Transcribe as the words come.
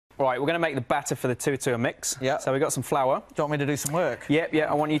Right, we're going to make the batter for the Tuatua mix. Yeah. So we've got some flour. Do you want me to do some work? Yep,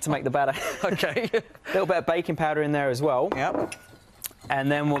 I want you to make the batter. Okay. A little bit of baking powder in there as well. Yep.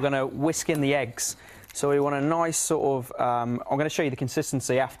 And then we're going to whisk in the eggs. So we want a nice sort of, I'm going to show you the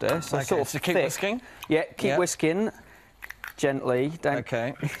consistency after. So okay, sort of so keep thick. whisking? Yeah, keep whisking gently. Don't,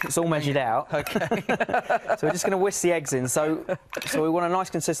 okay. It's all measured out. Okay. So we're just going to whisk the eggs in. So we want a nice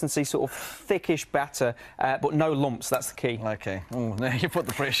consistency, sort of thickish batter, but no lumps. That's the key. Okay. Oh, now you put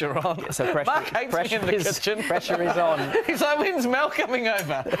the pressure on. Yeah, so Mark hates me in the kitchen. Pressure is on. He's like, when's Mel coming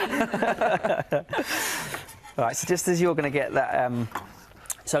over? All right, so just as you're going to get that,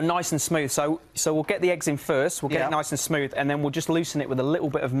 so nice and smooth. So we'll get the eggs in first. We'll get it nice and smooth, and then we'll just loosen it with a little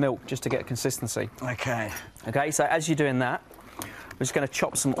bit of milk just to get consistency. Okay. Okay. So as you're doing that, we're just going to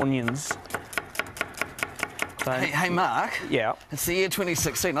chop some onions. So, Hey, Mark. Yeah. It's the year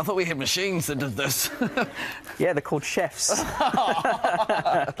 2016. I thought we had machines that did this. Yeah, they're called chefs.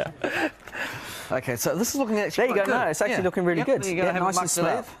 Okay, so this is looking actually There you go. quite good. No, it's actually looking really good. You're gonna have nice and mucked it smooth.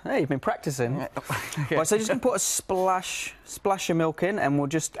 up. Hey, you've been practicing. Yeah. Right, so just going to put a splash of milk in, and we'll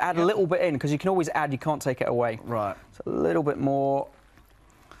just add a little bit in, because you can always add, you can't take it away. Right. So a little bit more.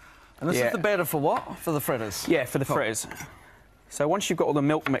 And this is the batter for what? For the fritters? Yeah, for the fritters. So once you've got all the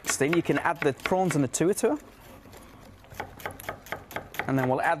milk mixed in, you can add the prawns and the Tuatua. And then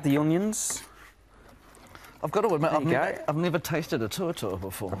we'll add the onions. I've got to admit, I've never tasted a Tuatua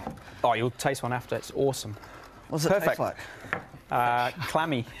before. Oh, you'll taste one after. It's awesome. What's it taste like?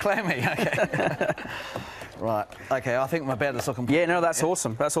 Clammy. Clammy, okay. Right, okay, I think my batter's looking... Yeah, no, that's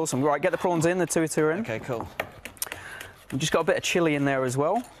awesome. That's awesome. Right, get the prawns in, the Tuatua in. Okay, cool. We've just got a bit of chilli in there as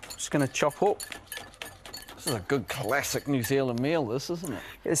well. Just going to chop up. This is a good classic New Zealand meal, this, isn't it?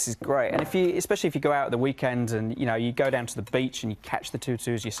 Yeah, this is great. And especially if you go out at the weekend and, you know, you go down to the beach and you catch the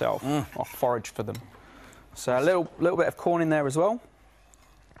tutus yourself or forage for them. So a little bit of corn in there as well.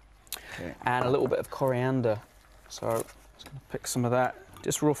 Okay. And a little bit of coriander. So I'm just going to pick some of that,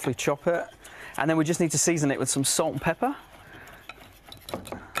 just roughly chop it. And then we just need to season it with some salt and pepper.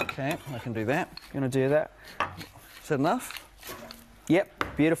 Okay, I can do that. Going to do that. Is that enough?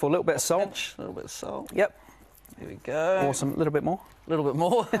 Yep, beautiful. A little bit of salt. A little bit of salt. Yep. There we go. Awesome. A little bit more. A little bit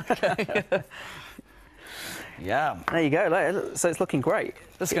more. Okay. Yeah. There you go. So it's looking great.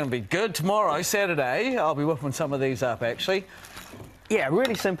 This is going to be good. Tomorrow, Saturday, I'll be whipping some of these up, actually. Yeah,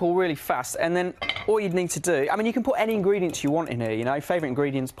 really simple, really fast. And then all you'd need to do, I mean, you can put any ingredients you want in here, you know, favourite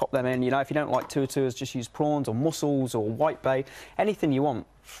ingredients, pop them in. You know, if you don't like tuatuas, just use prawns or mussels or white bay, anything you want.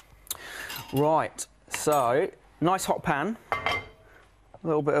 Right, so nice hot pan, a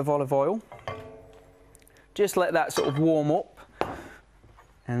little bit of olive oil. Just let that sort of warm up.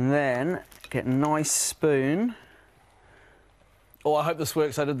 And then get a nice spoon. Oh, I hope this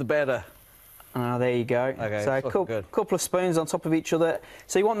works. I did the batter. There you go. Okay, so a couple of spoons on top of each other.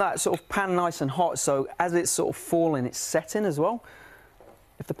 So you want that sort of pan nice and hot, so as it's sort of falling, it's setting as well.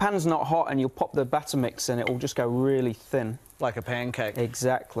 If the pan's not hot and you'll pop the batter mix in, it will just go really thin. Like a pancake.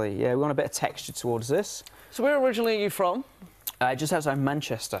 Exactly, yeah, we want a bit of texture towards this. So where originally are you from? Just outside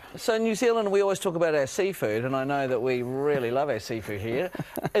Manchester. So in New Zealand, we always talk about our seafood, and I know that we really love our seafood here.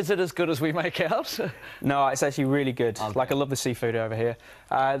 Is it as good as we make out? No, it's actually really good. Okay. Like, I love the seafood over here.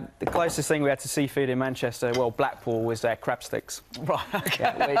 The closest thing we had to seafood in Manchester, well, Blackpool, was crab sticks. Right,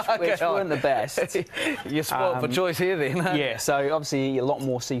 okay. Yeah, which weren't the best. You're spoiled for choice here, then. Yeah, so obviously a lot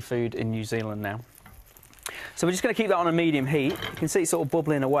more seafood in New Zealand now. So we're just going to keep that on a medium heat. You can see it sort of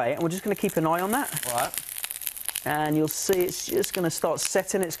bubbling away, and we're just going to keep an eye on that. Right. And you'll see it's just going to start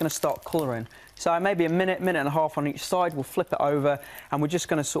setting, it's going to start colouring. So maybe a minute and a half on each side, we'll flip it over, and we're just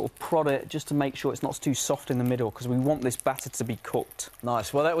going to sort of prod it just to make sure it's not too soft in the middle, because we want this batter to be cooked.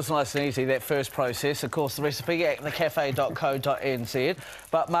 Nice. Well, that was nice and easy, that first process. Of course, the recipe at thecafe.co.nz.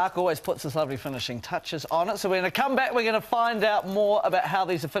 But Mark always puts his lovely finishing touches on it. So we're going to come back, we're going to find out more about how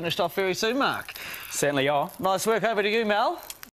these are finished off very soon, Mark. Certainly are. Nice work. Over to you, Mel.